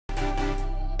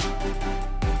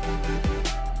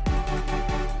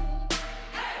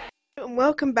And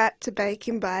welcome back to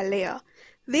Baking by Leah.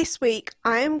 This week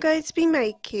I am going to be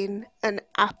making an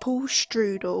apple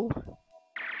strudel.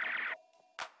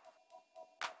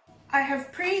 I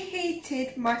have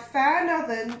preheated my fan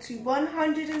oven to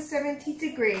 170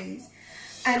 degrees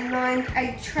and lined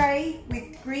a tray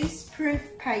with grease-proof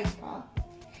paper.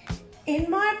 In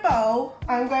my bowl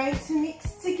I'm going to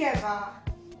mix together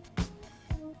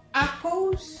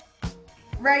apples,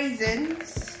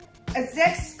 raisins, a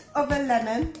zest of a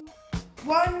lemon,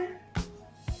 1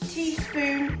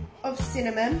 teaspoon of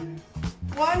cinnamon,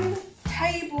 1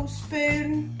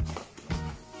 tablespoon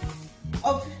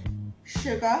of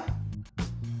sugar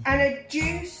and a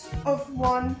juice of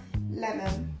 1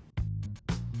 lemon.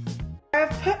 I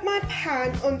have put my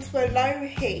pan onto a low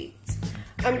heat.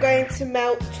 I'm going to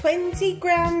melt 20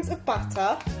 grams of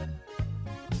butter.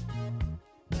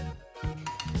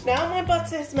 Now my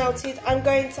butter has melted, I'm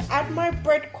going to add my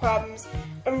breadcrumbs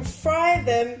and fry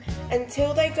them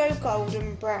until they go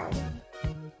golden brown.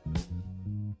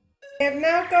 They have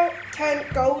now turned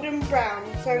golden brown,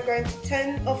 so I'm going to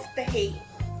turn off the heat.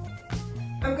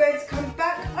 I'm going to come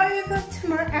back over to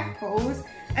my apples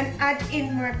and add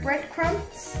in my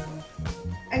breadcrumbs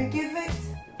and give it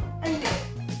a nip.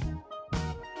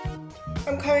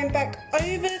 I'm coming back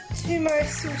over to my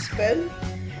saucepan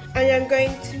and I'm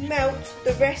going to melt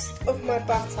the rest of my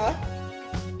butter.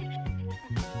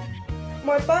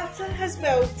 My butter has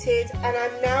melted and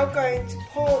I'm now going to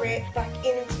pour it back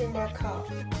into my cup.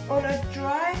 On a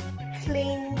dry,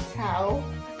 clean towel,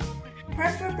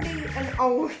 preferably an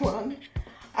old one,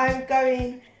 I'm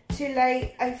going to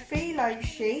lay a filo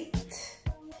sheet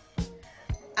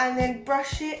and then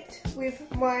brush it with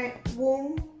my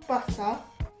warm butter.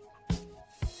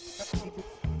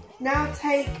 Now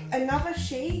take another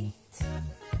sheet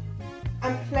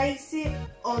and place it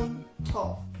on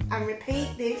top and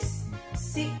repeat this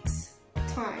 6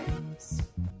 times.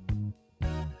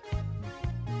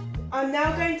 I'm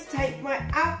now going to take my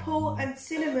apple and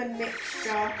cinnamon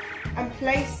mixture and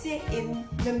place it in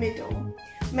the middle,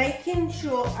 making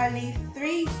sure I leave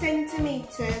 3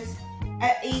 centimetres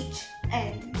at each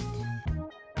end.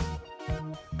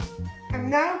 I'm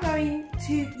now going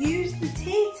to use the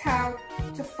tea towel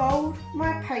to fold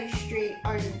my pastry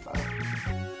over.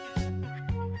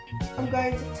 I'm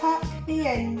going to tuck the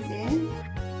ends in.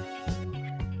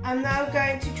 I'm now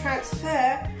going to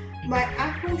transfer my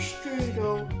apple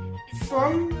strudel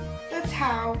from the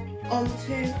towel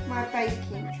onto my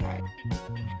baking tray.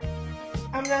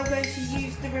 I'm now going to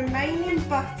use the remaining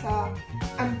butter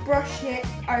and brush it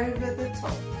over the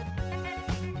top.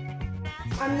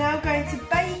 I'm now going to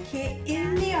bake it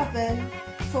in the oven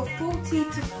for 40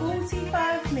 to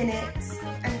 45 minutes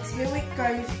until it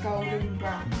goes golden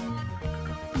brown.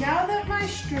 Now that my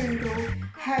strudel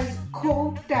has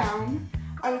cooled down,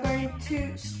 I'm going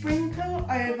to sprinkle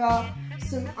over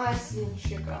some icing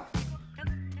sugar.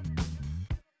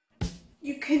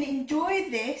 You can enjoy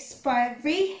this by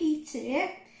reheating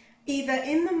it either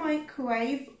in the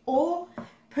microwave or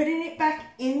putting it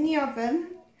back in the oven,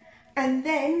 and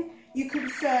then you can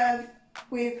serve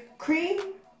with cream,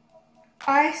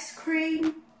 ice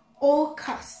cream or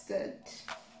custard.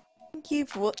 Thank you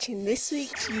for watching this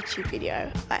week's YouTube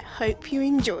video. I hope you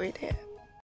enjoyed it.